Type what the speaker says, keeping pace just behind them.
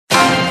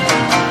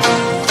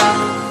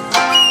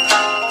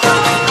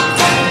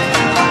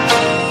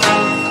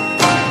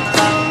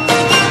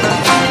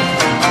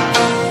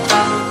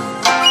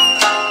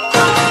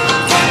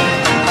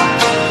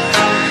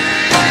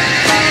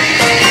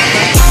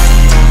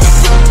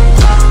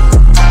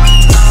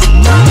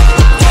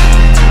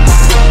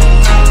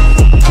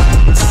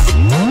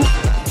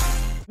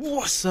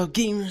What's up,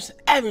 gamers?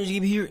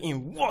 Ep3 here,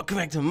 and welcome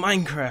back to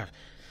Minecraft.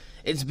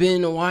 It's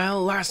been a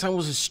while. Last time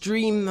was a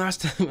stream.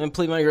 Last time I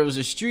played Minecraft was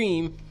a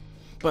stream,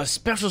 but a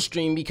special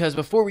stream because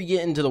before we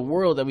get into the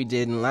world that we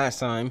did in last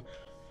time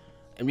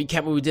and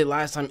recap what we did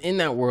last time in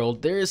that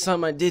world, there is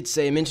something I did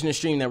say, mention a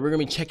stream that we're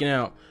gonna be checking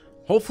out.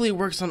 Hopefully, it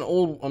works on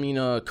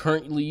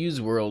currently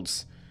used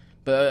worlds.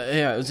 But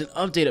yeah, it was an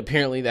update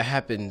apparently that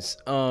happens.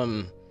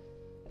 Require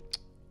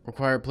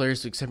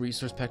players to accept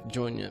resource pack to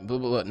join it. Blah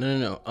blah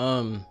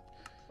blah.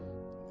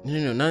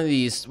 No, none of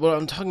these. What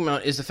I'm talking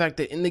about is the fact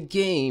that in the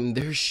game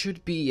there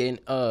should be an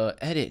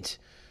edit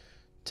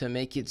to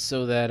make it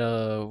so that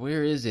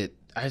where is it?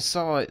 I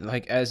saw it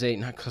like as a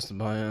not custom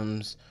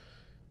biomes,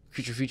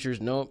 creature features.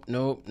 Nope.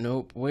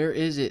 Where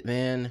is it,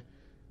 man?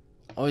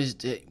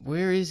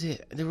 Where is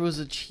it? There was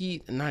a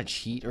cheat, not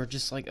cheat, or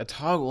just like a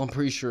toggle. I'm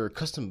pretty sure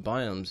custom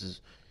biomes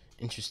is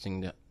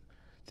interesting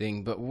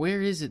thing, but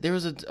where is it? There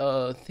was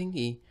a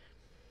thingy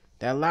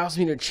that allows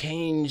me to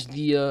change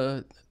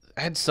the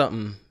had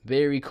something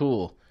very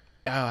cool.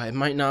 It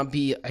might not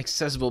be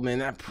accessible,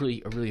 man. I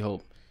really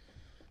hope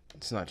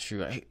it's not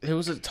true. There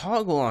was a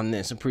toggle on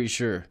this, I'm pretty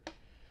sure,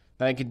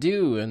 that I could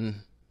do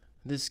in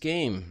this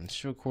game.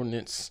 Show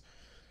coordinates,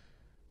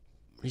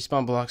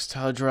 respawn blocks,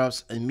 tile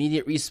drops,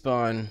 immediate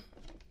respawn,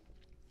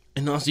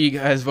 and also you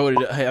guys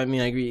voted. I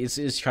mean, I agree,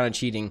 it's kind of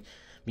cheating,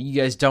 but you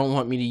guys don't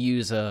want me to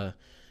use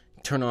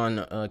turn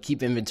on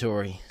keep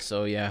inventory,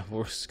 so yeah,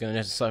 we're just gonna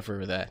have to suffer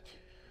with that.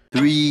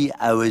 3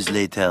 hours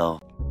later.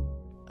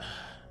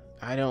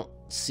 I don't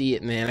see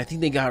it, man. I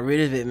think they got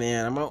rid of it,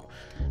 man. I'm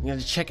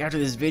gonna check after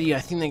this video. I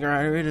think they got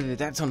rid of it.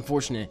 That's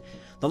unfortunate.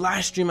 The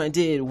last stream I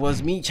did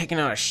was me checking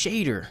out a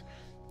shader,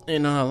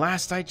 and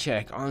last I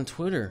checked on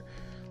Twitter,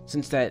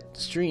 since that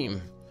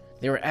stream,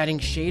 they were adding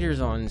shaders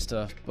on and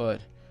stuff,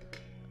 but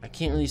I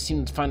can't really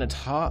seem to find a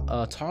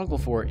toggle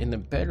for it in the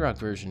Bedrock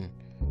version.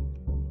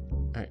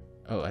 Alright,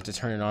 oh, I have to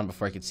turn it on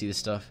before I could see this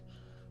stuff.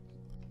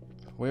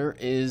 Where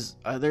is,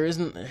 there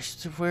isn't,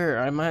 where,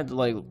 I might have to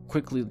like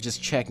quickly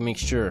just check, make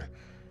sure.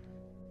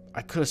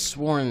 I could have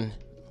sworn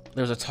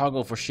there was a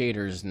toggle for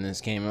shaders in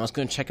this game. I was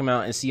going to check them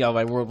out and see how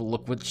my world will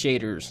look with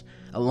shaders,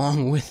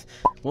 along with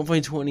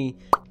 1.20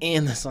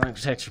 and the Sonic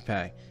texture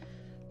pack.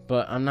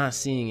 But I'm not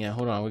seeing it.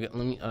 Hold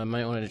on, I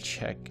might want to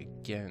check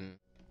again.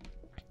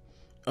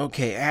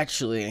 Okay,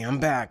 actually, I'm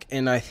back,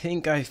 and I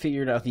think I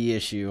figured out the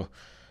issue.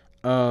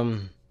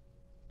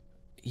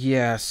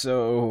 Yeah,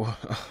 so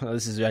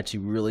this is actually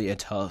really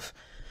tough.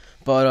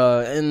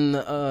 But in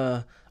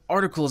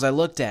articles I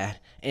looked at,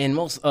 and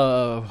most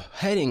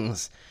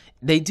headings,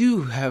 they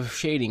do have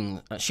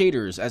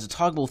shaders as a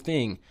toggle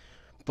thing.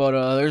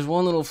 But there's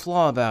one little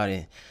flaw about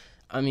it.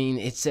 I mean,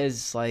 it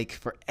says like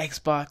for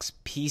Xbox,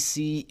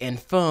 PC, and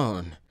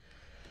phone,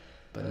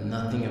 but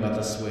nothing about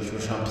the Switch,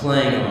 which I'm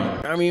playing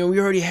on. I mean, we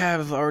already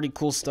have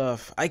cool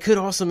stuff. I could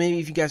also, maybe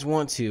if you guys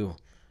want to,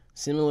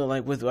 similar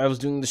like with I was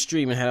doing the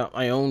stream and had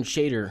my own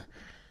shader,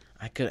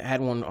 I could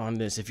add one on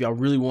this if y'all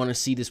really want to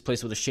see this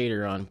place with a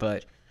shader on.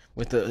 But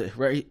with the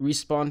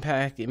respawn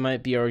pack, it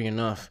might be already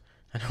enough.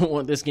 I don't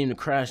want this game to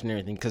crash and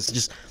everything, because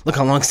just look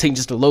how long it's taking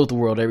just to load the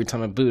world every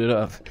time I boot it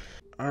up.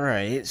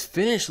 Alright, it's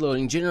finished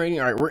loading, generating.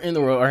 Alright, we're in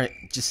the world. Alright,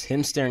 just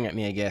him staring at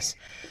me, I guess.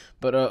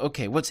 But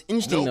okay, what's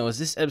interesting though is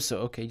this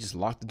episode. Okay, just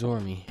lock the door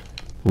on me.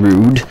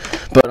 Rude.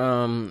 But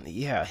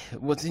yeah,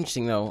 what's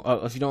interesting though,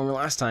 if you don't remember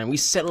last time, we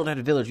settled at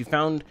a village. We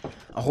found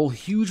a whole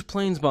huge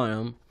plains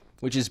biome,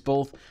 which is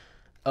both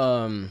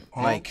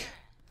like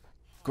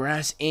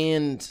grass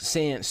and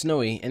sand,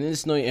 snowy, and then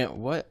snowy.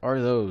 What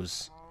are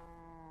those?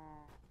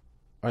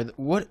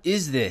 What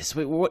is this?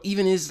 Wait, what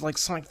even is like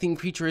Sonic themed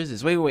creature is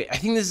this? Wait. I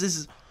think this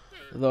is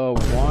the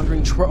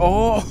wandering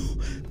Oh,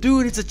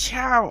 dude, it's a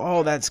Chow.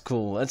 Oh, that's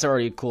cool. That's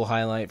already a cool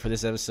highlight for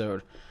this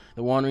episode.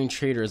 The wandering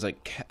trader is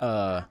like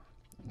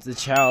the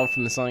Chow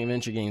from the Sonic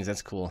Adventure games.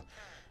 That's cool.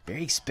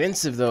 Very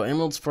expensive though.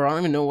 Emeralds for, I don't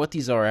even know what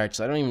these are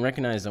actually. I don't even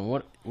recognize them.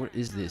 What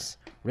is this?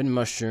 Red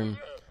mushroom.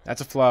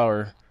 That's a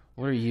flower.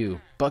 What are you?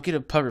 Bucket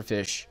of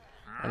pufferfish.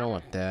 I don't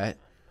want that.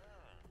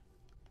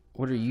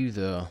 What are you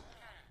though?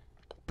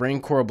 Brain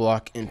coral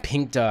block and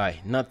pink dye.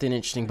 Nothing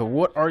interesting. But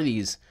what are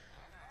these?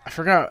 I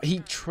forgot. He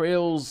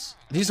trails.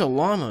 These are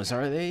llamas,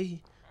 are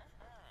they?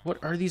 What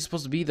are these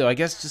supposed to be though? I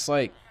guess just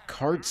like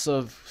carts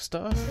of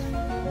stuff.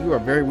 You are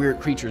very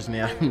weird creatures,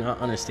 man. I do not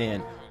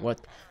understand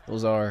what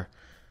those are.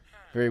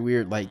 Very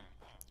weird, like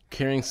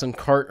carrying some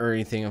cart or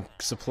anything of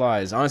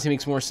supplies. Honestly,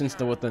 makes more sense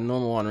than what the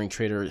normal wandering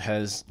trader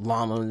has.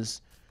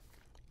 Llamas,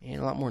 and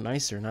a lot more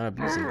nicer, not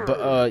abusive.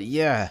 But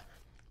yeah,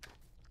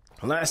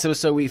 last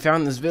episode we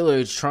found this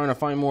village trying to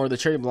find more of the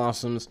cherry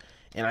blossoms,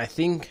 and I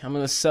think I'm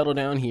gonna settle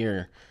down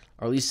here,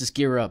 or at least just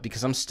gear up,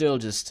 because I'm still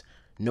just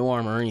no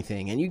armor or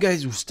anything. And you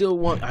guys still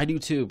want, I do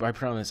too, but I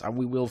promise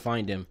we will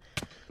find him.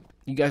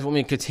 You guys want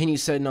me to continue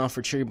setting off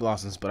for cherry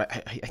blossoms, but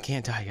I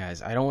can't die,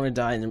 guys. I don't want to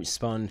die and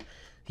respawn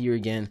here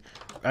again.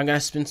 I'm gonna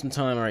spend some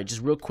time. Alright,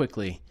 just real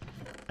quickly,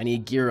 I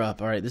need to gear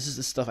up. Alright, this is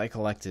the stuff I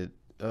collected,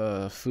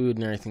 food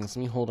and everything. So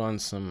let me hold on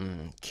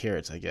some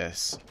carrots, I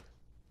guess.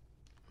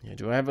 Yeah,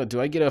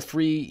 do I get a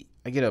free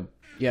I get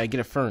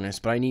a furnace,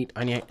 but I need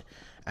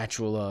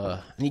actual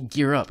I need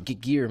gear up,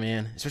 get gear,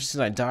 man. Especially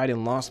since I died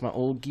and lost my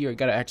old gear, I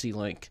gotta actually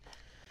like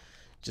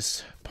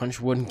just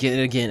punch wood and get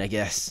it again, I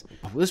guess.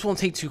 This won't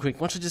take too quick.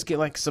 Once I just get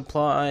like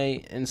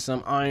supply and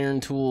some iron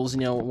tools,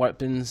 you know,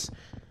 weapons,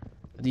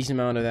 a decent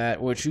amount of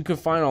that, which you can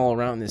find all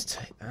around this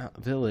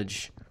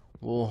village,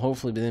 we'll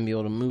hopefully then be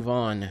able to move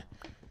on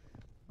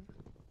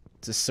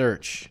to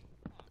search.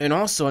 And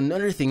also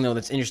another thing though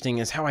that's interesting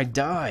is how I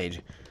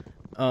died.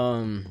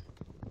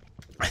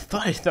 I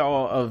thought I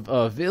saw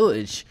a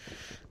village.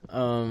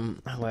 I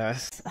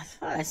thought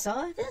I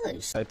saw a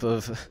village. Type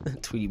of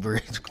Tweety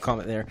Bird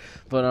comment there,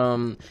 but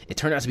it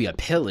turned out to be a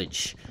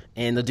pillage,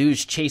 and the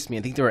dudes chased me.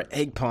 I think they were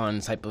egg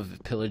pond type of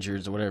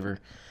pillagers or whatever,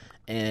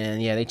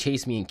 and yeah, they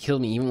chased me and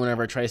killed me even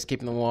whenever I tried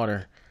escaping the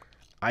water.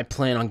 I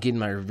plan on getting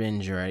my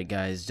revenge, alright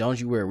guys,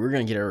 don't you worry, we're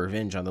gonna get our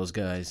revenge on those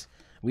guys.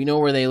 We know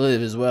where they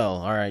live as well,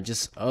 alright,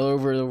 just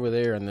over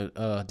there in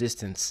the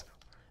distance.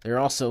 They're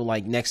also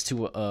like next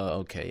to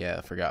okay, yeah,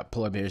 I forgot.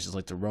 Polar bears just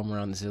like to roam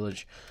around this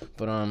village.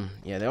 But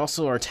yeah, they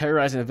also are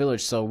terrorizing the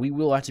village, so we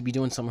will have to be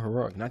doing something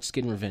heroic, not just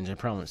getting revenge, I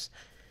promise.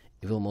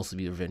 It will mostly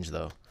be revenge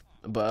though.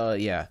 But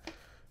yeah.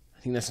 I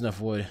think that's enough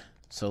wood.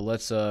 So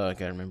let's I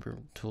gotta remember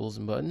tools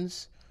and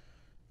buttons.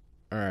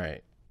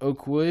 Alright.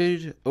 Oak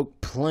wood, oak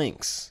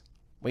planks.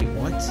 Wait,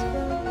 what?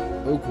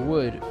 Oak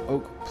wood,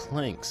 oak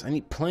planks. I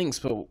need planks,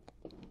 but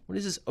what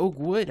is this oak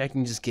wood I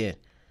can just get?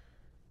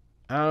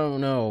 I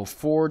don't know.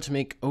 4 to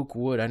make oak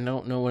wood. I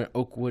don't know what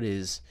oak wood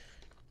is.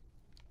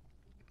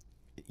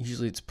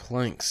 Usually it's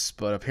planks,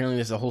 but apparently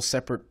there's a whole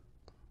separate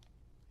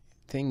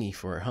thingy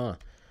for it, huh?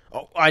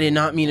 Oh, I did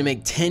not mean to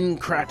make 10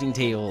 crafting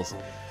tables.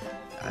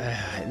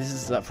 This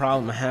is the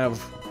problem I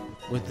have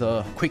with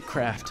the quick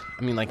craft.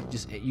 I mean, like,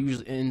 just it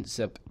usually ends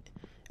up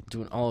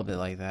doing all of it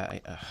like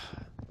that.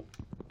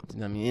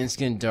 I mean, it's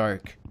getting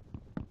dark.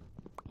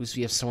 At least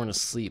we have somewhere to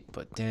sleep,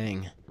 but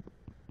dang.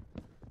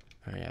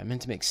 Alright, I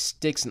meant to make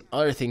sticks and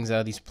other things out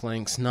of these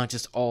planks, not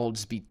just all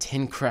just be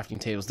 10 crafting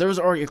tables. There was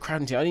already a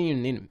crafting table. I didn't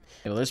even need them.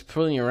 Well, there's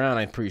plenty around,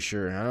 I'm pretty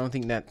sure. I don't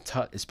think that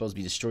hut is supposed to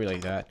be destroyed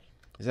like that.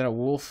 Is that a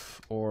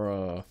wolf or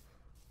a...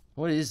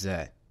 What is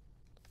that?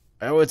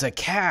 Oh, it's a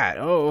cat.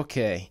 Oh,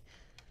 okay.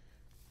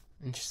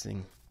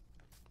 Interesting.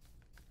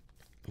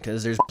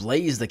 Because there's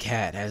Blaze the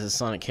cat as a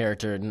Sonic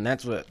character, and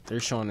that's what they're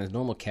showing as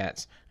normal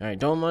cats. Alright,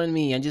 don't mind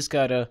me. I just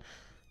gotta...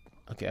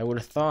 Okay, I would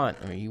have thought.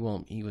 I mean,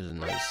 he was a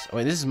nice. Oh,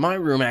 wait, this is my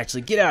room,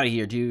 actually. Get out of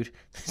here, dude.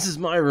 This is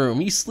my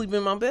room. You sleep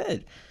in my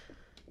bed.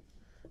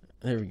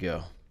 There we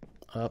go.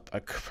 Up. I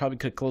probably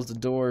could close the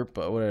door,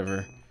 but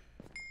whatever.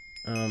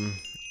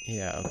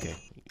 Yeah, okay.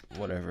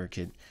 Whatever,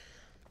 kid.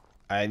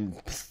 I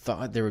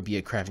thought there would be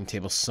a crafting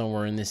table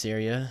somewhere in this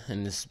area,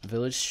 in this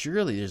village.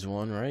 Surely there's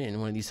one, right? In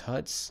one of these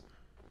huts.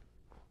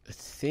 I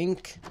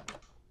think.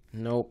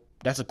 Nope.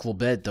 That's a cool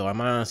bed, though. I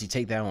might honestly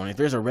take that one. If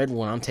there's a red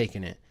one, I'm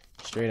taking it.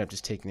 Straight up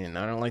just taking it. And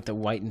I don't like the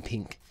white and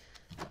pink.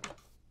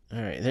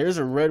 Alright, there's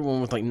a red one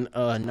with like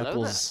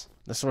knuckles.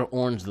 That's sort of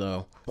orange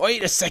though.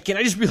 Wait a second,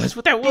 I just realized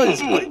what that was.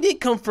 Where did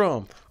it come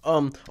from?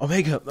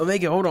 Omega,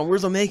 hold on.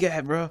 Where's Omega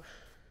at, bro?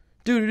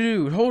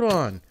 Dude, hold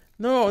on.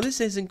 No,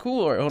 this isn't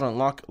cool. Alright, hold on.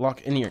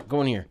 Lock in here.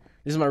 Go in here.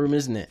 This is my room,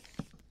 isn't it?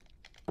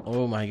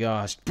 Oh my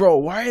gosh. Bro,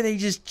 why are they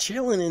just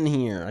chilling in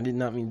here? I did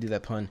not mean to do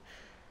that pun.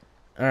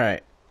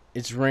 Alright.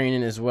 It's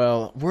raining as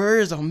well. Where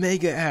is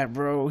Omega at,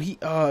 bro?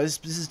 This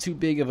is too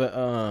big of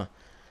a,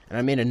 and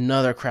I made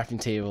another crafting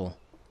table.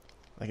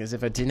 Like as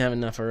if I didn't have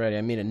enough already.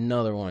 I made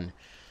another one.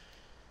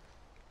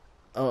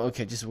 Oh,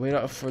 okay, just wait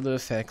out for the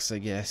effects, I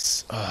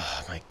guess.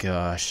 Oh my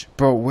gosh.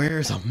 Bro,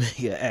 where's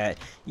Omega at?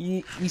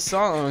 You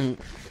saw him.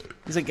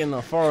 He's like in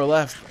the far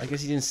left. I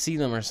guess he didn't see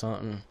them or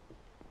something.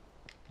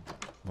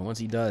 But once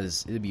he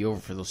does, it'll be over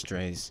for those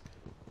strays.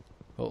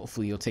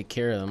 Hopefully he'll take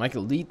care of them. I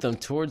could lead them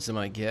towards them,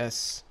 I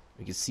guess.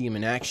 We can see him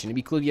in action. It'd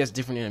be cool if he has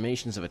different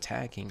animations of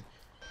attacking.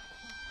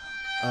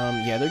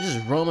 Yeah, they're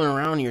just roaming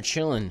around here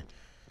chilling.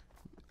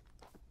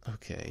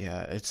 Okay,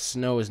 yeah,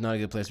 snow is not a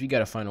good place. We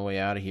gotta find a way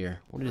out of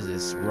here. What is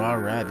this? Raw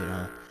rabbit,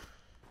 huh?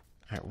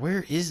 Alright,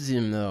 where is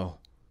him, though?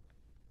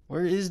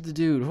 Where is the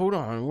dude? Hold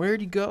on,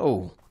 where'd he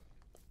go?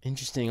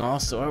 Interesting,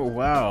 also. Oh,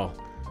 wow.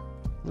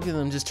 Look at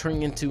them just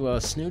turning into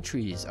snow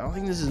trees. I don't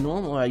think this is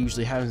normal. That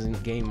usually happens in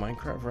game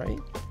Minecraft, right?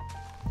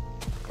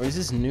 Or is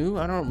this new?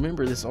 I don't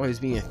remember this always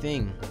being a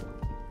thing.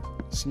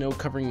 Snow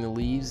covering the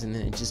leaves and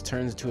then it just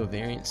turns into a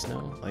variant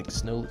snow, like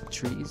snow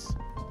trees.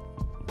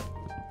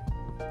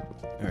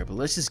 Alright, but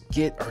let's just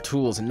get our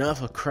tools.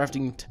 Enough of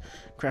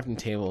crafting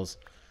tables.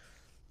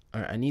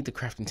 Alright, I need the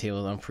crafting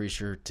table, I'm pretty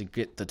sure, to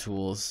get the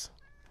tools.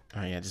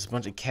 Alright, yeah, just a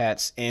bunch of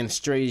cats and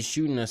strays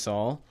shooting us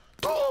all.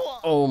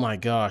 Oh my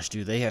gosh,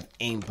 dude, they have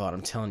aimbot,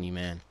 I'm telling you,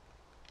 man.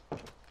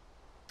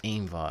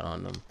 Aimbot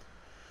on them.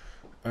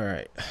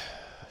 Alright.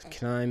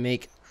 Can I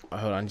make... Oh,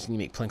 hold on, I just need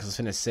to make planks. I was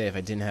finna say if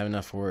I didn't have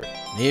enough for it.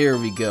 There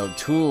we go.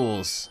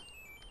 Tools.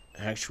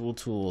 Actual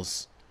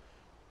tools.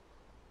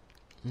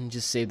 And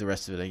just save the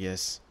rest of it, I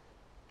guess.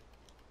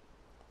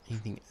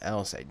 Anything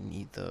else I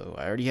need, though?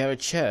 I already have a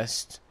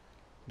chest.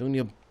 Don't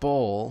need a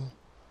bowl.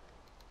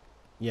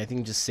 Yeah, I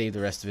think just save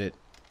the rest of it.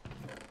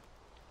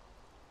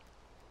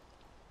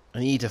 I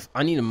need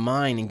to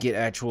mine and get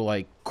actual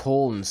like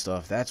coal and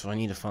stuff. That's what I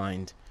need to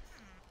find.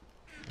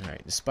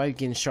 Alright, despite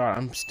getting shot,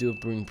 I'm still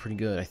doing pretty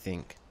good, I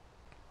think.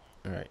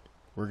 Alright,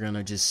 we're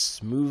gonna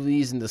just move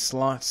these into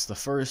slots. The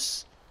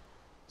first,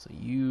 so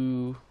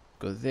you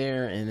go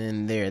there and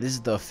then there. This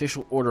is the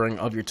official ordering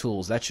of your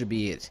tools. That should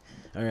be it.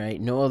 Alright,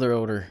 no other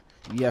order.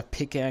 You have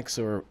pickaxe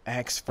or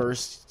axe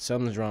first,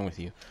 something's wrong with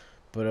you.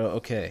 But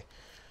okay.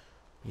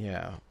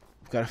 Yeah.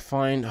 Gotta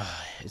find.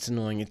 It's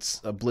annoying.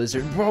 It's a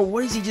blizzard. Bro,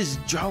 what is he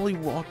just jolly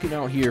walking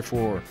out here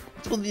for?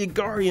 It's with the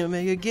Agaria,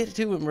 Omega. Get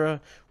to him, bro.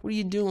 What are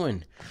you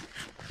doing?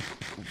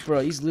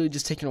 Bro, he's literally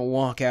just taking a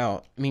walk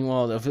out.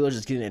 Meanwhile, the village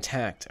is getting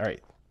attacked.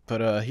 Alright.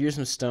 But here's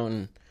some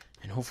stone.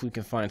 And hopefully we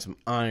can find some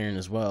iron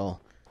as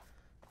well.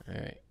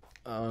 Alright.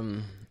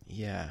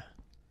 Yeah.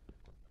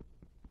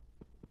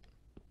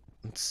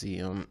 Let's see.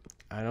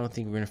 I don't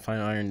think we're gonna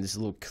find iron in this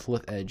little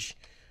cliff edge.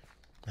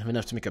 I have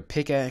enough to make a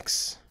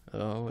pickaxe.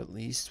 Oh, at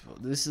least. Well,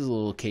 this is a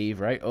little cave,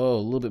 right? Oh, a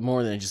little bit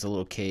more than just a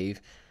little cave.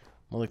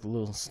 More like a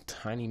little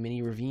tiny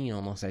mini ravine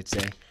almost, I'd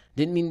say.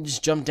 Didn't mean to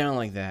just jump down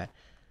like that.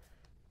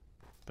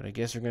 But I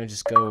guess we're going to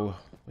just go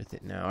with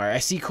it now. Alright, I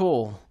see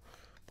coal.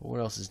 But what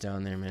else is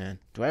down there, man?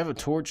 Do I have a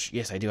torch?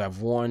 Yes, I do. I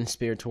have one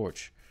spare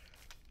torch.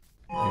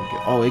 There we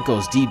go. Oh, it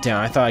goes deep down.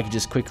 I thought I could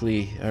just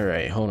quickly...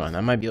 Alright, hold on.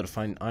 I might be able to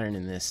find iron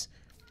in this.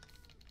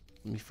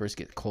 Let me first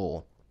get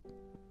coal.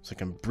 So I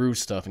can brew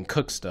stuff and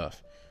cook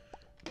stuff.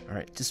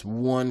 Alright, just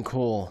one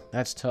coal.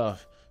 That's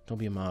tough. Don't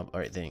be a mob.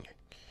 Alright, dang.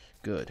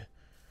 Good.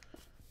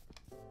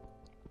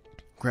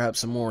 Grab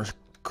some more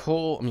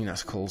coal. I mean,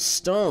 that's coal.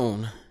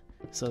 Stone.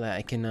 So that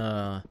I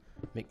can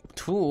make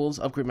tools.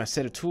 Upgrade my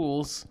set of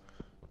tools.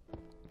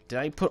 Did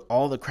I put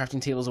all the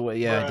crafting tables away?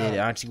 Yeah, I did. It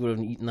actually would have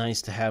been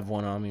nice to have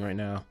one on me right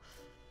now.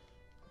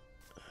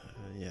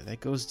 Yeah, that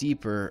goes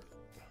deeper.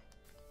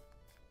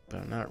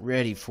 But I'm not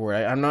ready for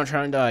it. I'm not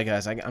trying to die,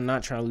 guys. I'm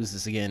not trying to lose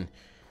this again.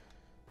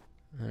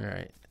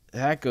 Alright.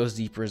 That goes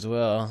deeper as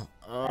well.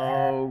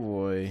 Oh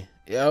boy.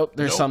 Yep,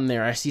 there's something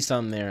there. I see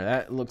something there.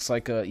 That looks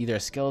like either a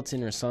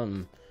skeleton or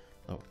something.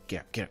 Oh,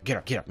 get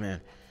up,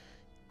 man.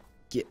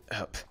 Get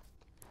up.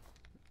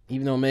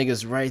 Even though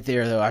Omega's right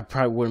there, though, I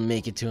probably wouldn't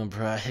make it to him,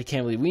 bro. I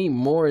can't believe we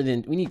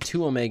need 2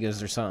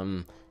 Omegas or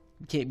something.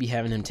 We can't be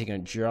having him taking a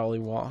jolly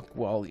walk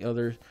while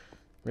the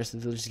rest of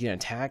the village is getting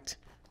attacked.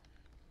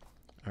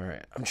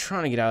 Alright, I'm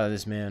trying to get out of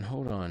this, man.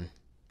 Hold on.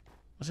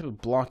 What type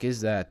of block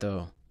is that,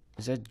 though?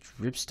 Is that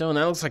dripstone?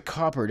 That looks like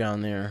copper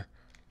down there.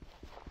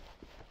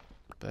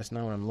 But that's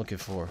not what I'm looking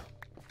for.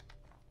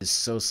 It's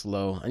so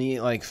slow. I need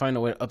to, like, find a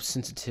way to up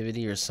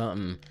sensitivity or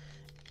something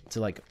to,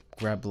 like,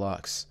 grab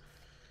blocks.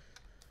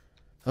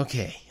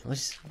 Okay,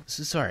 this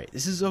is alright.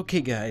 This is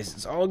okay, guys.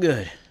 It's all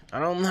good.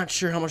 I'm not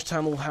sure how much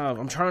time we'll have.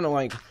 I'm trying to,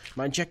 like,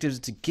 my objective is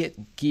to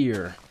get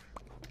gear.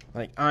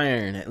 Like,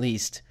 iron, at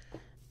least.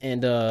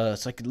 And,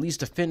 so I could at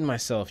least defend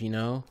myself, you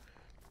know?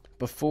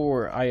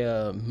 Before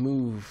I,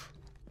 move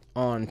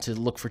on to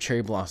look for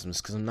cherry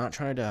blossoms, because I'm not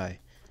trying to die.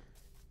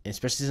 And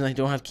especially since I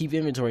don't have keep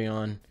inventory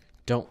on.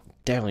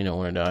 Definitely don't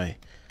want to die.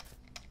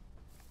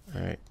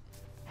 Alright.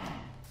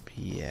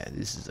 Yeah,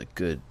 this is a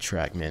good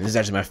track, man. This is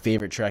actually my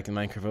favorite track in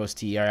Minecraft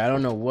OST. Alright, I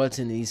don't know what's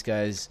in these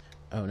guys.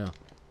 Oh, no.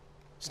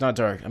 It's not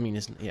dark. I mean,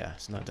 it's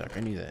not dark. I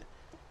knew that.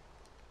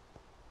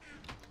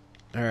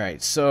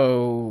 Alright,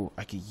 so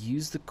I could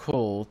use the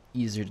coal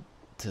either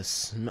to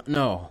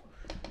no.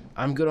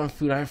 I'm good on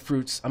food. I have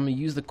fruits. I'm gonna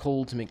use the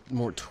coal to make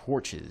more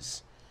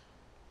torches.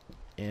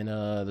 And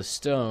the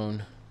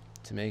stone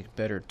to make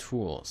better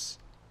tools.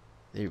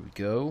 There we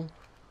go.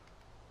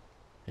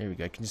 There we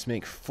go. I can just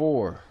make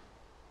 4.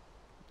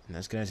 And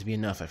that's gonna have to be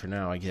enough for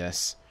now, I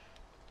guess.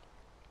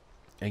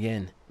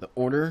 Again, the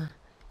order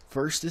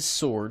first is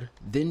sword,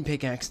 then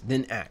pickaxe,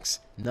 then axe.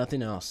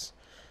 Nothing else.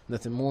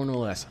 Nothing more nor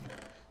less.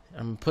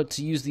 I'm gonna put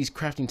to use these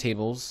crafting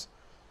tables.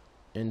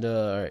 And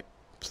alright.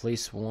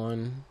 Place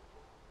 1.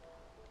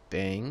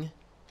 Bang.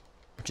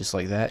 Just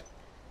like that.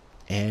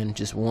 And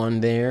just 1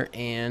 there.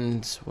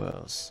 And what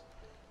else?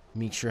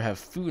 Make sure I have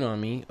food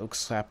on me. Oak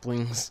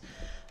saplings.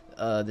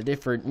 The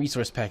different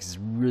resource packs is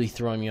really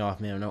throwing me off,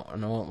 man. I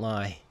won't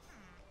lie.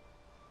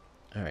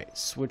 Alright,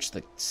 switch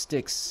the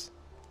sticks.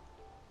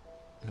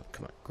 No,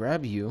 come on.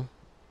 Grab you.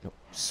 No,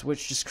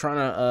 switch. Just trying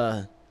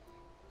to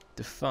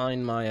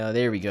define my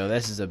there we go.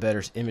 This is a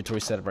better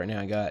inventory setup right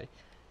now I got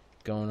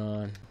going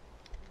on.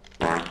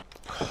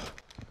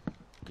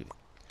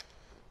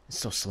 It's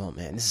so slow,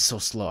 man. This is so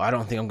slow. I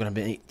don't think I'm gonna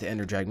beat the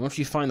Ender Dragon. Once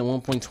you find the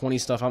 1.20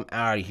 stuff, I'm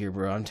out of here,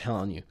 bro. I'm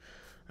telling you.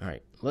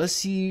 Alright, let's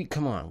see.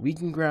 Come on. We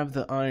can grab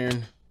the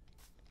iron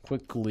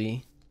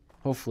quickly.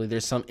 Hopefully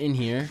there's some in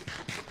here.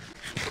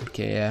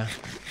 Okay, yeah.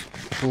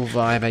 Cool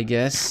vibe, I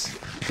guess.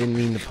 Didn't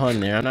mean the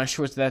pun there. I'm not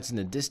sure what that's in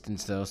the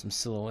distance, though. Some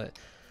silhouette.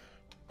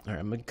 Alright,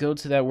 I'm gonna go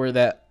to that where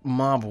that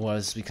mob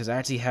was, because I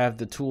actually have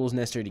the tools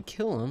necessary to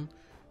kill him.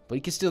 But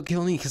he can still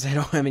kill me because I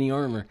don't have any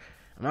armor.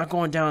 I'm not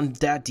going down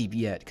that deep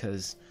yet,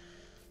 because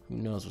who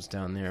knows what's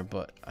down there.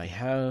 But I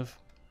have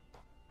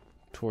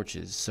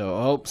torches. So,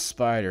 oh,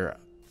 spider.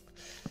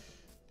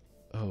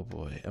 Oh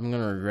boy, I'm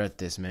gonna regret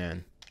this,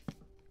 man.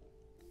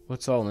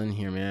 What's all in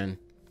here, man?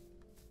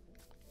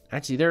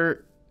 Actually,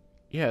 we're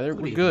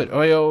good.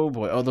 Oh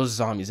boy, oh those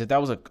zombies. If that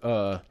was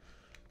a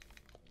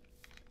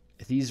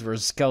if these were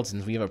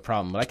skeletons, we have a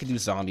problem. But I could do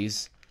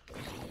zombies.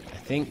 I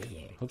think.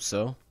 Hope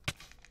so.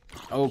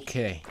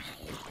 Okay.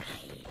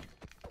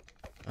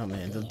 Oh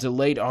man, the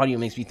delayed audio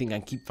makes me think I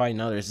keep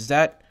fighting others. Is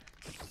that?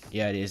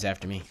 Yeah, it is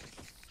after me.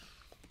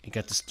 It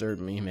got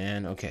disturbed me,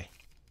 man. Okay.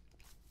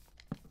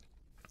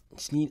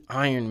 Just need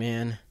iron,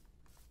 man.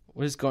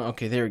 What is going?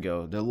 Okay, there we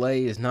go.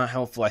 Delay is not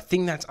helpful. I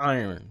think that's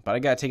iron, but I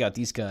gotta take out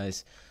these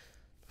guys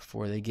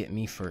before they get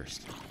me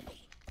first.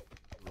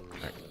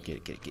 Alright,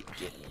 get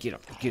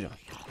them.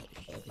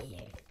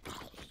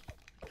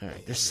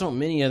 Alright, there's so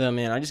many of them,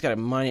 man. I just gotta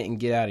mine it and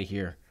get out of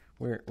here.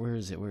 Where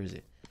is it? Where is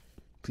it?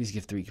 Please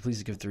give 3.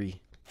 Please give 3.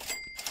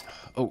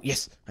 Oh,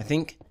 yes, I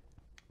think.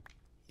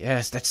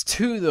 Yes, that's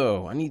 2,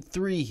 though. I need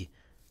 3.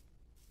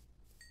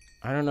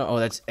 I don't know. Oh,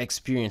 that's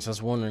experience. I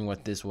was wondering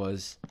what this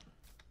was.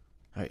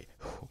 Alright,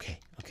 okay.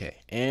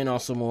 And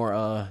also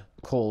more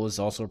coal is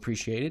also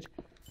appreciated.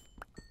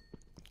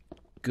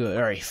 Good.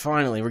 Alright,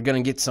 finally, we're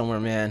gonna get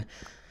somewhere, man.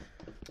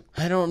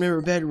 I don't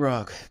remember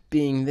Bedrock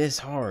being this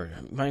hard.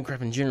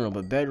 Minecraft in general,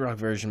 but Bedrock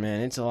version,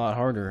 man, it's a lot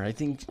harder. I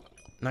think,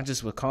 not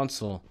just with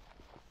console.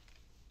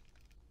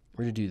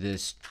 We're gonna do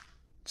this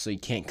so you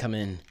can't come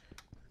in.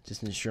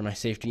 Just ensure my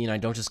safety and I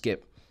don't just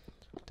get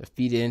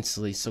defeated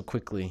instantly so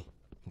quickly.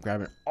 I'm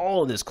grabbing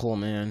all of this coal,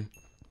 man.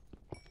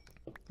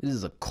 This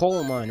is a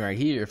coal mine right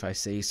here, if I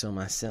say so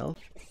myself.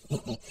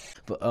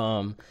 But,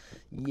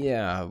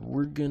 yeah,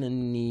 we're gonna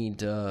need,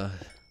 this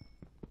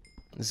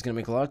is gonna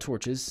make a lot of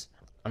torches.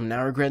 I'm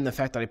now regretting the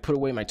fact that I put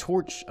away my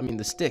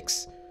the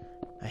sticks.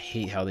 I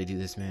hate how they do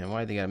this, man.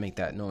 Why do they gotta make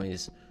that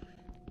noise?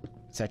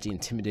 It's actually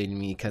intimidating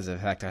me because of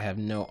the fact I have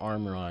no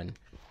armor on.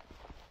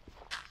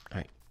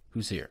 Alright,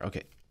 who's here?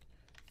 Okay.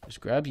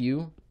 Just grab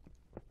you.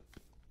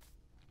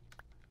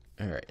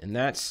 Alright, and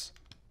that's...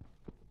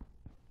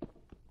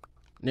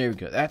 There we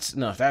go. That's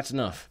enough. That's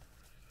enough.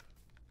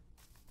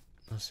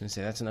 I was going to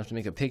say, that's enough to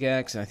make a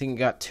pickaxe. And I think I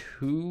got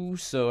 2,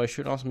 so I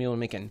should also be able to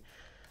make a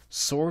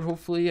sword,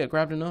 hopefully. I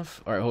grabbed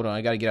enough. Alright, hold on.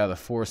 I got to get out of the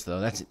forest, though.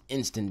 That's an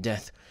instant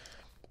death.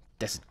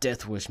 That's a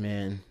death wish,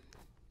 man.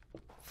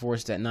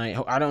 Forest at night.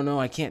 Oh, I don't know.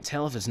 I can't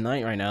tell if it's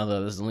night right now,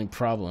 though. That's the only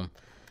problem.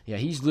 Yeah,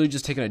 he's literally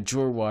just taking a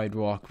joyride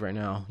walk right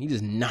now. He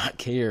does not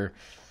care.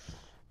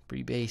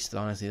 Pretty based,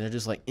 honestly. They're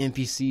just like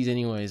NPCs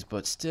anyways,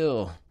 but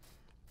still.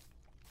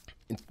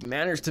 It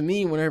matters to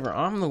me whenever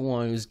I'm the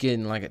one who's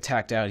getting, like,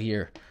 attacked out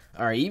here.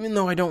 Alright, even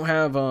though I don't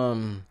have,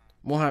 won't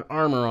have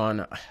armor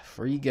on,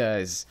 for you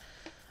guys,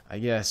 I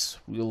guess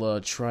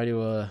we'll, try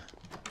to,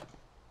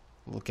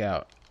 look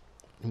out.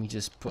 Let me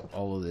just put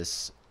all of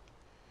this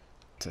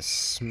to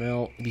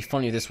smelt. It'd be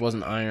funny if this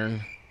wasn't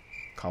iron.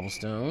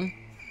 Cobblestone.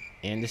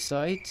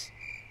 Andesite.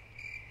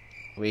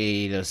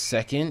 Wait a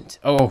second.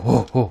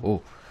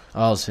 Oh.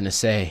 I was finna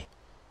say.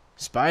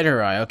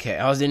 Spider eye. Okay,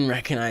 I didn't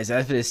recognize that. I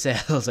was finna say.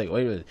 I was like,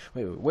 wait a minute.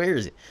 Wait, where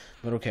is it?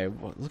 But okay,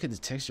 well, look at the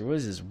texture. What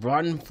is this?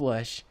 Rotten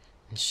flesh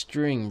and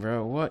string,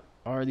 bro. What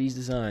are these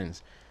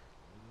designs?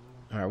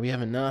 Alright, we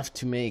have enough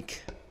to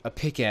make a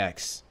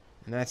pickaxe.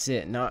 And that's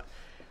it. Not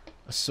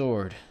a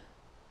sword.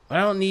 I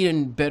don't need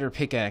a better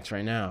pickaxe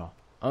right now.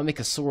 I'll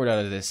make a sword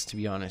out of this, to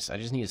be honest. I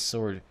just need a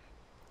sword.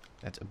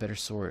 That's a better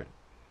sword.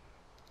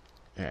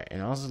 Alright,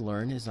 and all I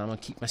learned is I'm going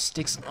to keep my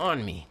sticks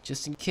on me,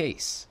 just in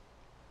case.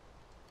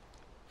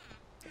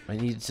 I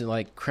need to,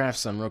 like, craft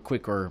some real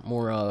quick, or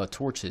more,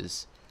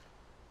 torches.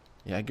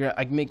 Yeah,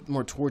 I can make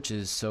more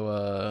torches,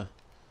 so,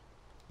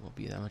 won't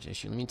be that much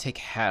issue. Let me take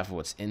half of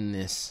what's in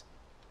this.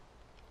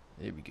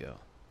 There we go.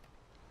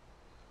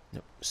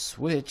 Nope,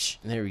 switch.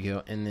 There we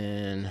go, and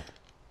then...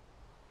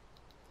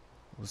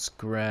 let's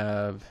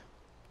grab...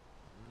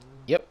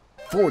 Yep,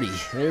 40.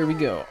 There we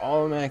go.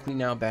 Automatically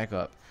now back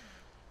up.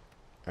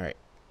 Alright.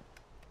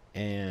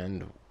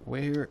 And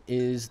where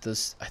is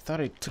this? I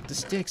thought I took the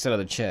sticks out of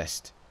the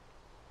chest.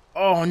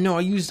 Oh no,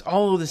 I used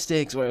all of the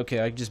sticks. Wait,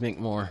 okay, I can just make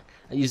more.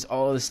 I used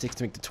all of the sticks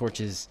to make the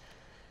torches.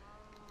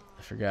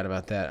 I forgot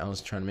about that. I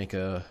was trying to make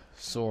a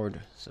sword,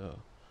 so...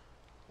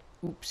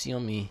 oopsie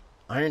on me.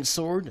 Iron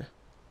sword?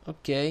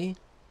 Okay.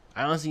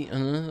 I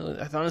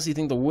honestly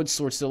think the wood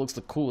sword still looks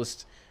the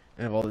coolest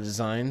out of all the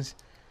designs.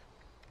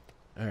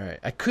 Alright,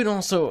 I could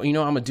also, you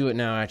know, I'm gonna do it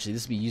now, actually.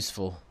 This would be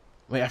useful.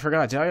 Wait, I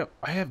forgot. Did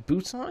I have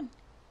boots on?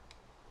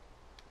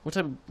 What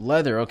type of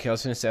leather? Okay, I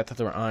was gonna say, I thought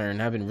they were iron.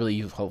 That'd been really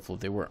helpful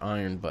if they were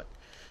iron, but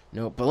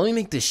no. But let me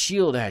make this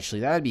shield, actually.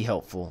 That'd be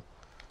helpful.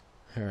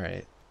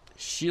 Alright.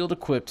 Shield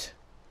equipped.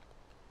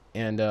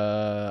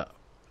 And,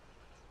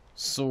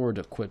 sword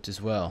equipped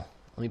as well.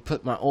 Let me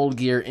put my old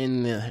gear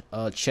in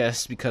the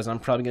chest, because I'm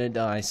probably gonna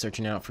die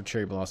searching out for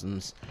cherry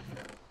blossoms.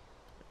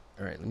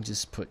 Alright, let me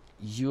just put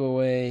you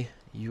away,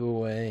 you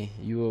away,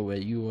 you away,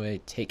 you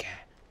away. Take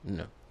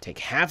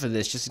half of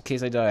this just in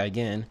case I die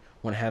again.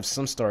 Want to have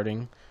some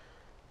starting.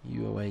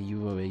 You away,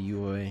 you away,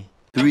 you away.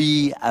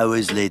 3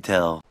 hours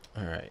later.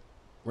 Alright.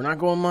 We're not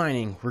going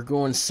mining. We're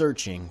going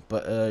searching.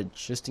 But,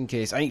 just in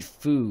case. I need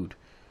food.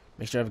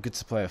 Make sure I have a good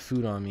supply of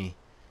food on me.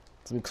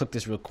 Let me cook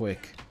this real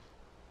quick.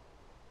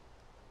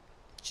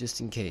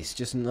 Just in case.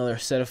 Just another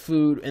set of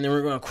food. And then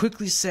we're going to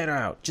quickly set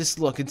out. Just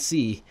look and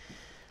see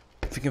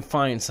if we can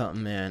find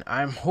something, man.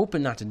 I'm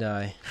hoping not to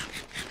die.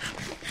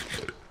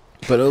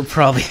 But it'll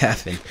probably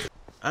happen.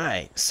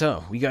 Alright,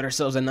 so we got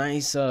ourselves a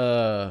nice,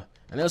 I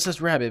know it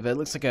says rabbit, but it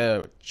looks like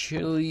a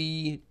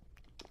chili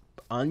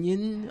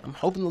onion. I'm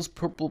hoping those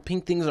purple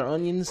pink things are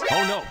onions.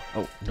 Oh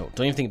no! Oh, no,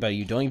 don't even think about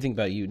you. Don't even think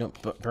about you. No,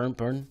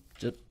 burn.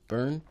 Just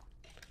burn.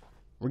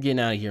 We're getting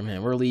out of here,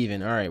 man. We're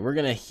leaving. Alright, we're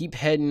gonna keep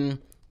heading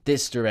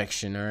this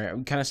direction. Alright,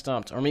 we kind of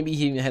stopped. Or maybe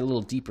he even had a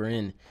little deeper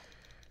in.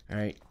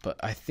 Alright, but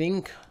I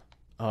think...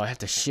 Oh, I have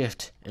to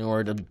shift in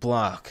order to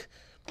block.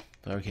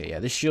 But okay, yeah,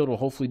 this shield will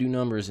hopefully do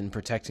numbers in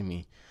protecting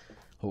me.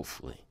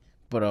 Hopefully.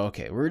 But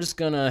okay, we're just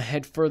gonna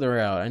head further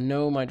out. I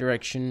know my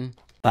direction.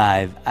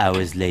 5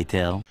 hours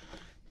later.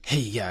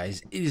 Hey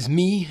guys, it is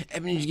me,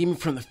 Ep3 Gaming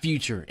from the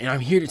future, and I'm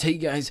here to tell you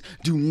guys,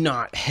 do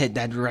not head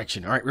that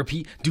direction, alright?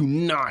 Repeat, do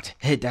not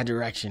head that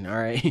direction,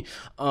 alright?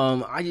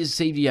 I just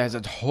saved you guys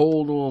a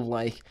total of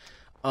like,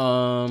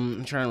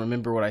 I'm trying to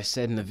remember what I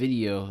said in the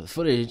video, the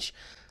footage,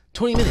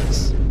 20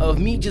 minutes of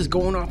me just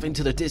going off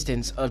into the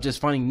distance of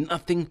just finding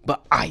nothing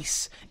but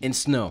ice and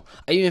snow.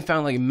 I even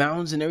found like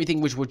mountains and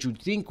everything, which what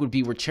you'd think would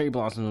be where cherry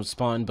blossoms would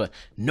spawn, but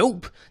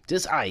nope,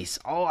 just ice,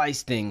 all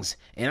ice things.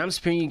 And I'm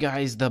sparing you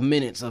guys the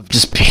minutes of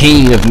just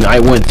pain of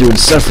I went through and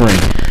suffering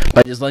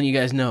by just letting you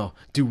guys know,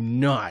 do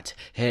not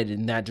head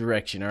in that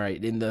direction,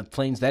 alright? In the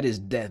plains, that is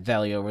Death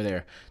Valley over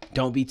there.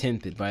 Don't be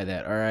tempted by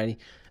that, alrighty?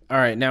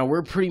 Alright, now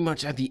we're pretty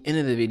much at the end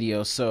of the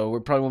video, so we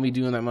probably won't be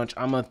doing that much.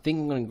 I'm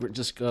gonna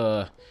just,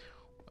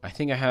 I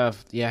think I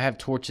have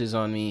torches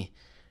on me,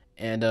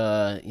 and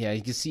yeah,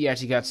 you can see I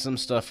actually got some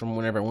stuff from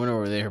whenever I went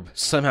over there, but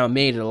somehow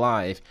made it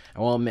alive. I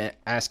won't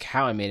ask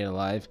how I made it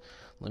alive.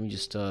 Let me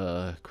just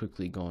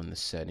quickly go in the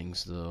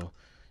settings, though.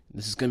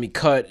 This is gonna be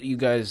cut. You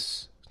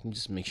guys can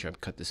just make sure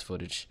I've cut this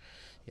footage.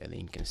 Yeah, they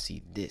ain't gonna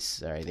see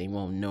this. Alright, they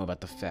won't know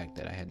about the fact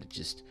that I had to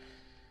just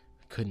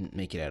couldn't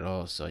make it at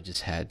all, so I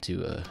just had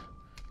to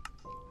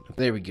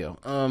there we go.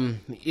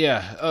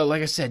 Yeah,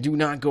 like I said, do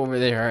not go over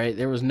there, alright?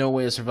 There was no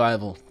way of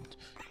survival.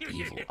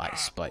 Evil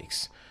ice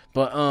spikes.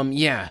 But,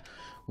 yeah.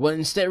 What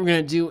instead we're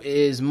gonna do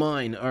is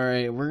mine,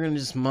 alright? We're gonna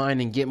just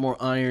mine and get more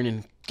iron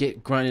and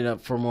get grinded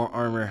up for more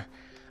armor.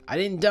 I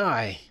didn't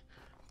die.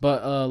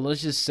 But,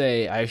 let's just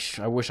say,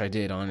 I wish I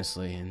did,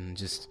 honestly, and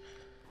just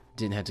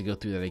didn't have to go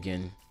through that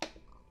again.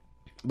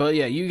 But,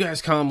 yeah, you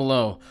guys comment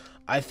below.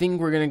 I think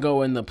we're gonna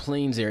go in the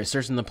plains area,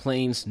 search in the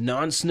plains,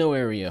 non-snow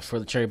area for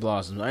the cherry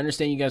blossoms. I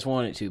understand you guys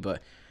want it to,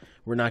 but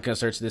we're not gonna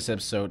search this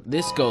episode.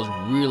 This goes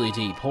really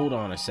deep. Hold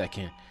on a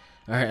second.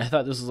 Alright, I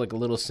thought this was like a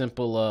little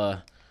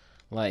simple,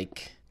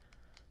 like,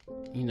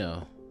 you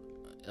know,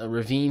 a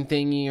ravine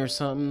thingy or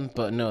something,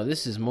 but no,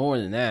 this is more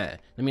than that.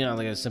 I mean, not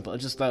like a simple, I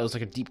just thought it was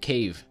like a deep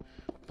cave,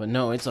 but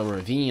no, it's a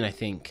ravine, I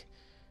think.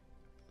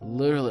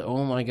 Literally,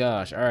 oh my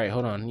gosh. Alright,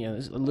 hold on. Yeah,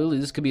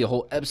 this could be a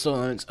whole episode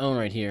on its own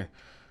right here.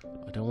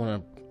 I don't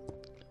want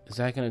to... Is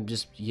that going to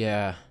just...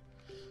 Yeah.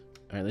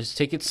 Alright, let's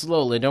take it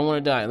slowly. I don't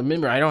want to die.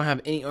 Remember, I don't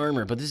have any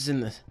armor, but this is in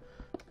the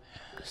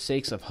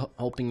sakes of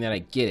hoping that I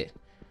get it.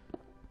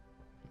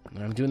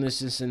 And I'm doing this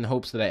just in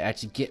hopes that I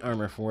actually get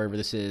armor for wherever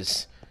this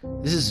is.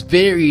 This is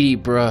very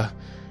deep, bruh.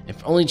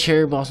 If only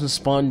cherry blossoms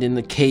spawned in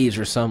the caves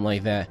or something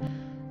like that.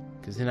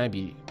 Because then I'd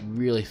be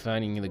really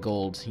finding the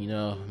gold, you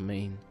know? I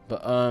mean...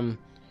 But,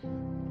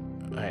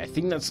 I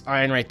think that's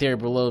iron right there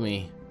below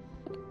me.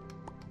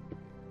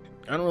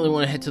 I don't really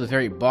want to head to the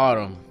very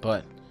bottom,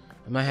 but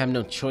I might have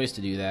no choice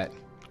to do that.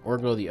 Or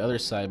go to the other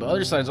side. But the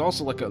other side is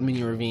also like a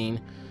mini ravine.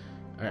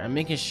 Alright, I'm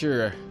making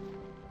sure...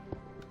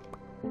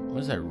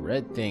 What is that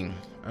red thing?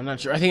 I'm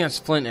not sure. I think that's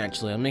flint,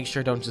 actually. I'll make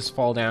sure I don't just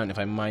fall down if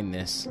I mine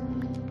this.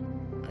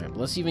 Alright, but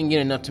let's even get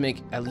enough to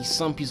make at least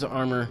some piece of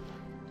armor.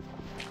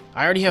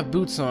 I already have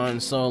boots on,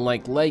 so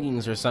like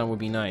leggings or something would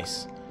be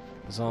nice.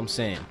 That's all I'm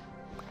saying.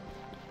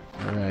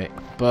 Alright,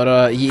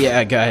 but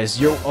yeah, guys.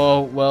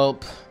 Oh, well...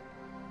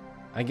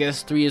 I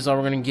guess 3 is all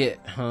we're gonna get,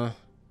 huh?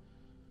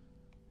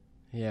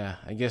 Yeah,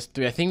 I guess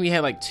 3. I think we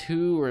had like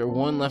 2 or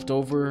 1 left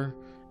over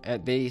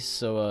at base,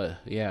 so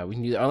yeah, we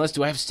can do that. Unless,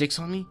 do I have sticks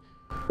on me?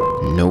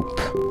 Nope.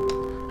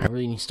 I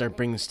really need to start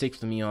bringing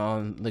sticks with me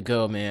on the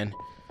go, man.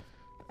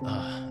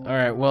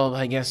 Alright, well,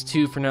 I guess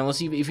 2 for now. Let's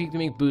see if we can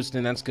make boots,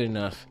 then that's good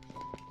enough.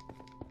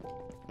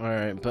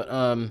 Alright, but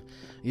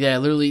yeah,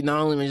 literally,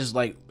 not only am I just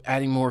like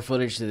adding more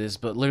footage to this,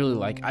 but literally,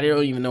 like, I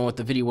don't even know what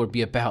the video would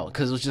be about,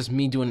 because it was just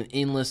me doing an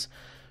endless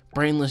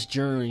brainless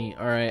journey.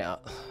 Alright,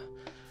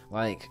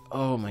 like,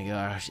 oh my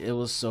gosh, it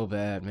was so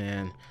bad,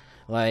 man.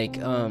 Like,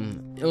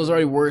 it was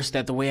already worse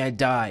that the way I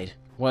died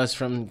was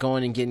from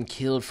going and getting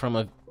killed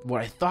from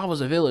what I thought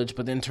was a village,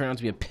 but then turned out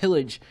to be a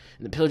pillage,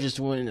 and the pillagers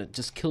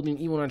just killed me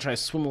even when I tried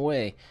to swim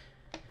away.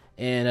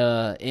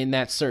 And in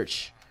that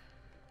search,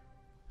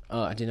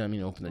 I did not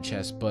mean to open the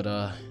chest, but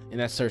in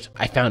that search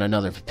I found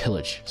another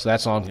pillage. So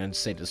that's all I'm gonna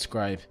say to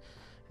describe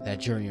that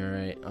journey.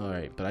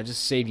 Alright, but I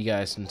just saved you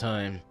guys some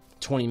time.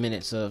 20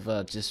 minutes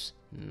of just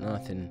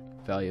nothing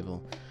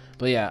valuable.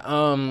 But yeah,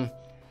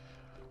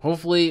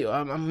 hopefully,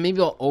 maybe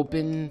I'll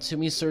open to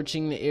me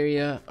searching the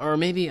area, or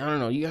maybe, I don't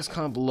know, you guys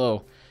comment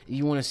below if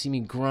you want to see me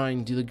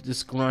do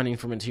this grinding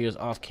for materials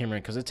off camera,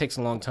 because it takes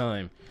a long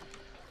time,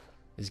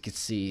 as you can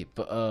see.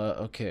 But,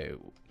 okay,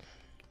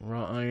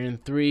 raw iron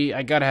 3,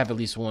 I gotta have at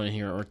least 1 in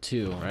here, or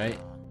 2, right?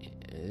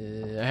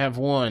 I have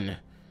 1.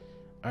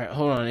 Alright,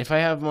 hold on, if I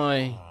have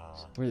my,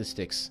 where are the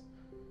sticks?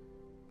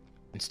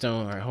 And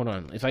stone, alright, hold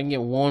on, if I can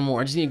get 1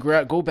 more, I just need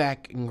to go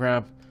back and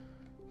grab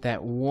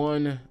that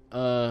 1, if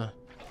I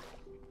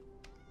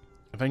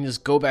can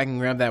just go back and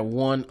grab that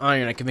 1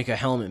 iron, I can make a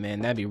helmet,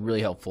 man. That'd be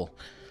really helpful.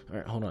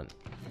 Alright, hold on.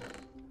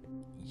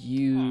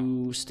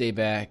 You stay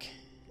back.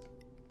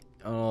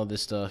 All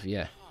this stuff,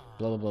 yeah.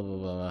 Blah, blah, blah, blah,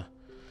 blah.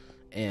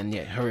 And,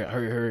 yeah,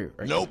 hurry.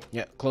 Nope.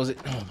 Yeah, close it.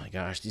 Oh, my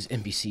gosh, these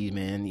NPCs,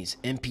 man. These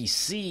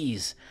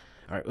NPCs.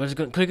 Alright, we're just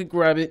gonna quickly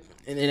grab it.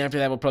 And then after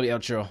that, we'll probably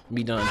outro.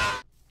 Be done.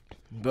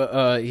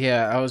 But,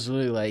 yeah, I was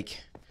really,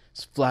 like,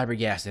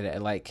 flabbergasted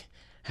at, like,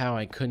 how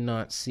I could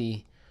not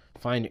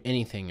find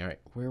anything. Alright,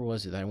 where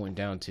was it that I went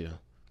down to?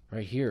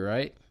 Right here,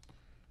 right?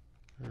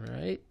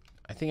 Alright.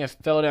 I think I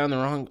fell down the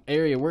wrong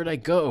area. Where'd I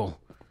go?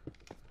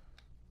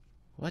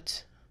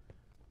 What?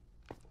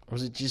 Or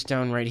was it just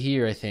down right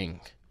here, I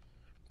think?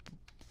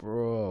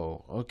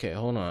 Bro. Okay,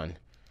 hold on.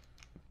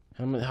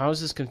 How is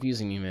this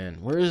confusing me,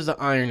 man? Where is the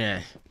iron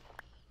at?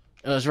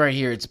 Oh, it's right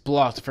here. It's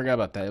blocked. I forgot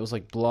about that. It was,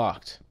 like,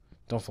 blocked.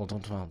 Don't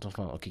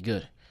fall. Okay,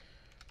 good.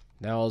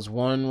 That was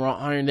 1 raw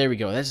iron. There we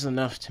go. That's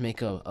enough to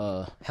make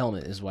a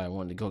helmet, is why I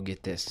wanted to go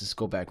get this. Just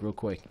go back real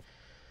quick.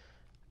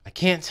 I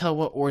can't tell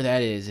what ore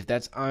that is. If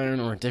that's iron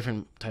or a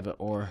different type of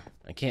ore.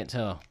 I can't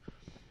tell.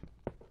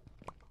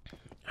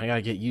 I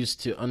gotta get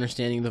used to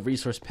understanding the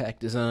resource pack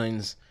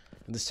designs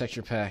of this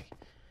texture pack.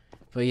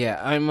 But yeah,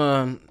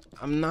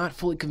 I'm not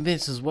fully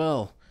convinced as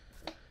well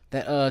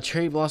that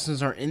cherry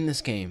blossoms aren't in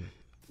this game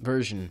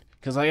version.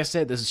 Because like I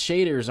said, the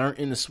shaders aren't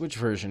in the Switch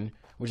version,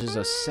 which is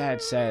a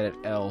sad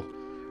L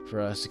for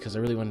us, because I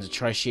really wanted to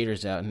try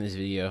shaders out in this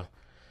video,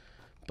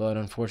 but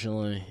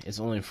unfortunately it's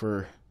only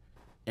for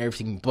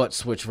everything but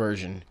Switch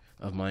version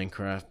of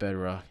Minecraft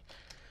Bedrock.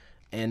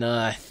 And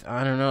I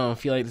don't know, I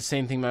feel like the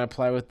same thing might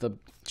apply with the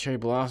cherry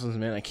blossoms,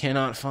 man. I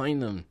cannot find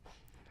them.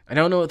 I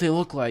don't know what they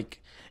look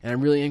like, and I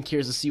really am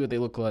curious to see what they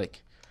look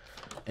like.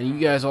 And you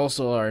guys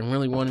also are, and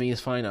really want me to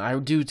find them. I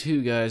do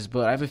too, guys,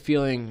 but I have a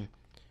feeling,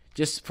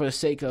 just for the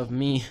sake of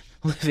me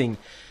living,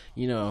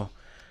 you know,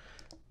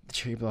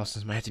 cherry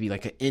blossoms might have to be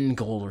like an end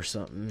goal or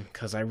something,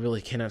 because I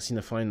really cannot seem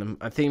to find them.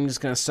 I think I'm just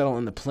gonna settle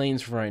in the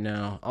plains for right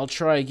now. I'll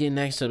try again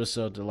next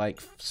episode to like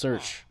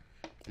search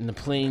in the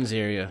plains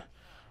area,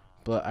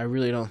 but I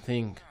really don't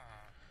think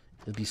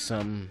it'll be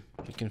something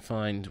we can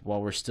find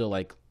while we're still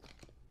like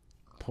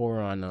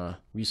poor on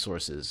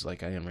resources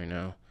like I am right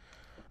now.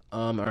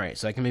 Alright,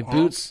 so I can make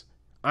boots,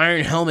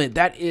 iron helmet.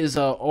 That is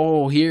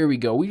oh, here we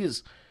go.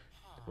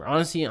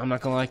 Honestly, I'm not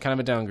gonna lie, kind of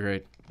a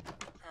downgrade.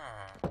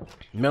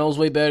 Metal's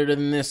way better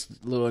than this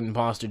little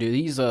imposter dude.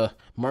 He's a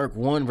Mark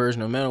 1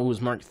 version of Metal, who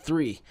was Mark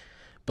 3.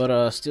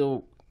 But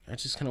still,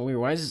 that's just kind of weird.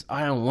 Why is his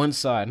eye on one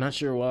side? Not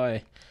sure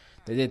why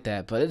they did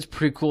that. But it's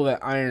pretty cool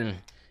that Iron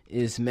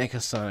is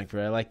Mecha Sonic,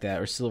 bro. I like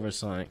that. Or Silver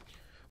Sonic.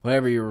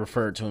 Whatever you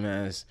refer to him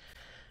as.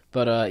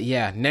 But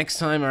yeah, next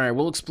time, alright,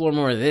 we'll explore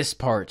more of this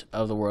part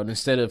of the world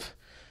instead of...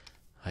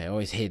 I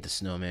always hate the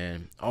snow,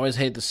 man. Always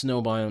hate the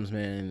snow biomes,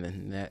 man.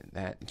 And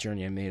that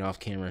journey I made off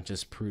camera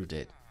just proved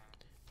it.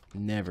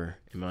 Never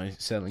am I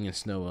settling in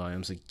snow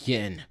biomes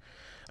again.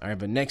 Alright,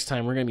 but next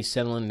time we're going to be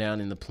settling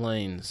down in the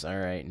plains.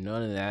 Alright,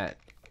 none of that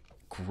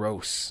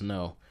gross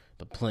snow.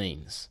 The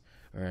plains.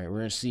 Alright, we're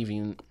going to see if we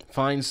can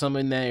find some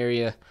in that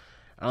area.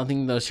 I don't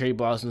think those cherry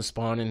blossoms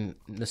spawn in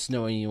the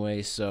snow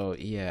anyway, so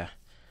yeah.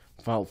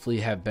 Hopefully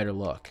have better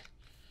luck.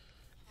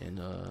 And,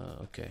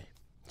 okay.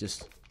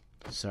 Just,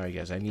 sorry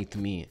guys, I need to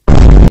meet.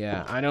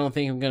 Yeah, I don't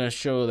think I'm going to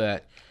show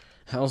that.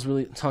 I was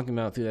really talking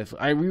about through that.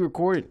 I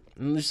re-recorded,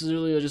 and this is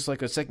really just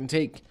like a second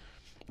take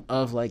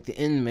of like the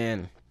end,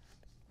 man.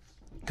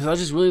 Because I was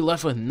just really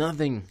left with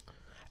nothing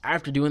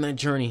after doing that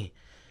journey,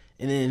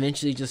 and then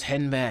eventually just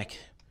heading back.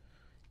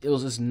 It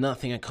was just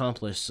nothing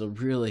accomplished. So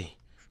really,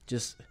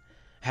 just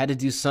had to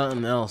do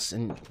something else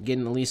and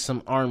getting at least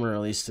some armor,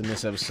 at least in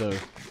this episode.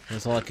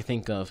 That's all I could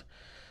think of.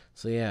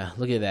 So yeah,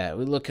 look at that.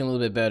 We're looking a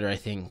little bit better, I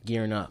think,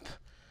 gearing up.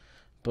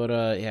 But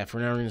yeah, for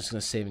now we're just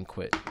gonna save and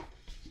quit.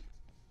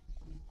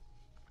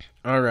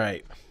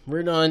 Alright,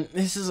 we're done.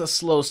 This is a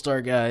slow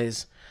start,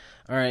 guys.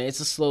 Alright, it's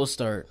a slow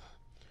start.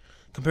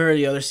 Compared to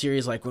the other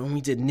series, like when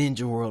we did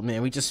Ninja World,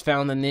 man, we just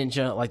found the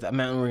ninja, like the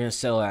mountain we're going to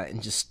sell at,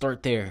 and just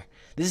start there.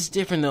 This is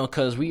different, though,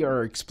 because we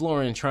are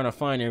exploring and trying to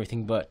find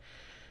everything, but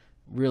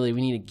really,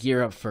 we need to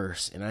gear up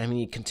first, and I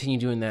need to continue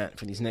doing that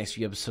for these next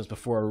few episodes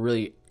before we're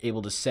really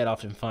able to set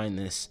off and find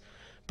this.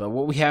 But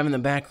what we have in the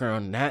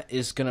background, that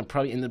is going to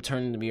probably end up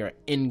turning to be our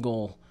end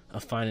goal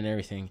of finding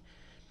everything.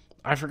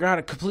 I forgot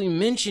to completely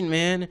mention,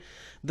 man,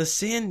 the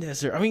sand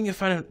desert. I mean,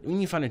 we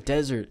need to find a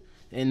desert,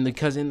 and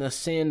because in the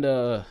sand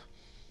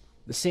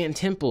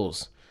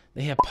temples,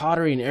 they have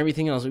pottery and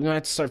everything else. We're gonna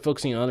have to start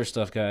focusing on other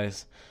stuff,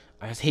 guys.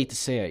 I hate to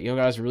say it. You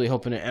guys were really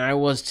hoping it, and I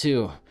was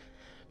too.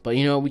 But,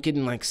 you know, we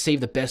can, like, save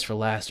the best for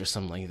last or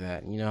something like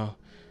that, you know?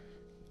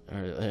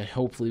 Or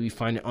hopefully we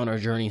find it on our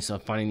journey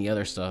of finding the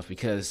other stuff,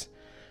 because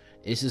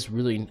it's just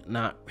really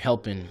not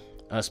helping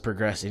us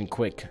progress in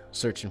quick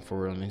searching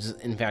for them. It's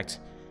just, in fact,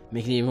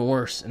 making it even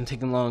worse and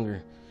taking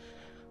longer.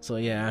 So,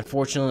 yeah,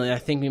 unfortunately, I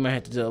think we might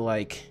have to,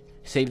 like,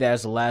 save that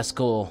as the last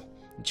goal,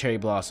 the cherry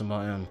blossom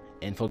biome,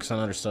 and focus on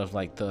other stuff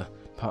like the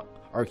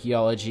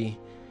archaeology,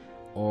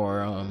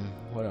 or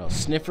what else,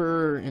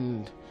 sniffer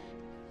and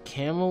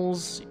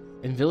camels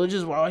and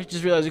villages. Wow, I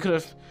just realized we could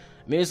have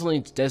made us only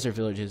desert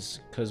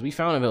villages, because we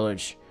found a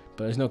village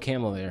but there's no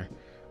camel there,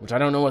 which I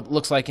don't know what it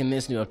looks like in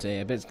this new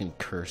update. I bet it's gonna be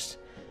cursed.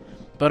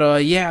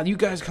 But yeah, you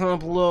guys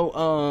comment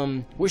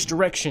below which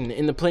direction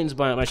in the plains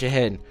biome I should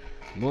head.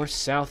 North,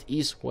 south,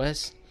 east,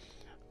 west.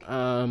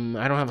 I don't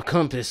have a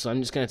compass, so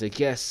I'm just gonna have to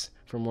guess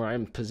from where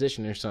I'm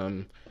positioned or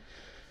something.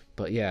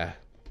 But yeah.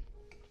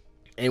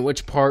 And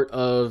which part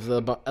of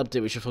the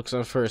update we should focus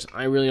on first?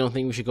 I really don't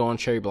think we should go on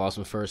Cherry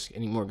Blossom first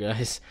anymore,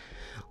 guys.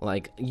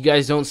 Like, you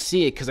guys don't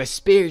see it because I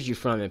spared you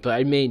from it, but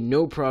I made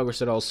no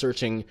progress at all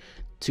searching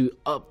to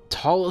up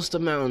tallest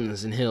of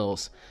mountains and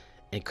hills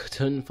and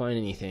couldn't find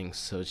anything.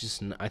 So it's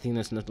just, I think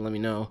that's enough to let me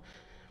know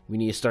we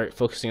need to start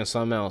focusing on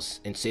something else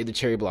and save the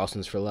cherry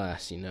blossoms for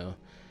last, you know.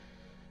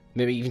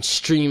 Maybe even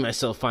stream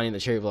myself finding the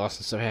cherry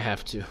blossoms if I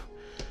have to.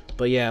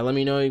 But yeah, let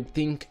me know what you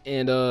think,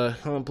 and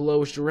comment below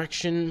which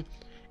direction.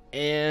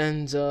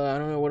 And I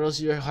don't know what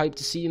else you're hyped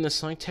to see in the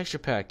Sonic texture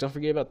pack. Don't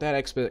forget about that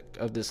aspect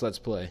of this Let's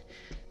Play.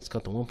 It's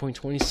got the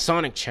 1.20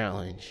 Sonic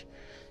Challenge,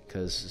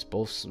 because it's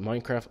both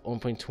Minecraft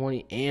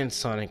 1.20 and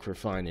Sonic we're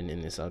finding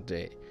in this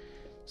update.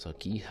 So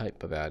keep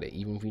hype about it.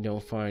 Even if we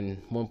don't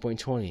find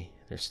 1.20,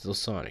 there's still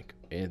Sonic.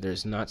 If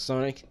there's not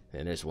Sonic,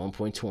 then there's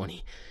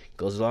 1.20.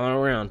 Goes all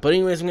around. But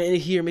anyways, I'm going to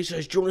end it here. Make sure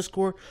you guys join the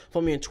score.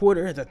 Follow me on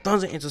Twitter, hit that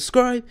thumbs up, and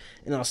subscribe.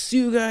 And I'll see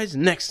you guys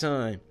next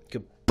time.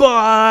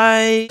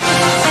 Goodbye!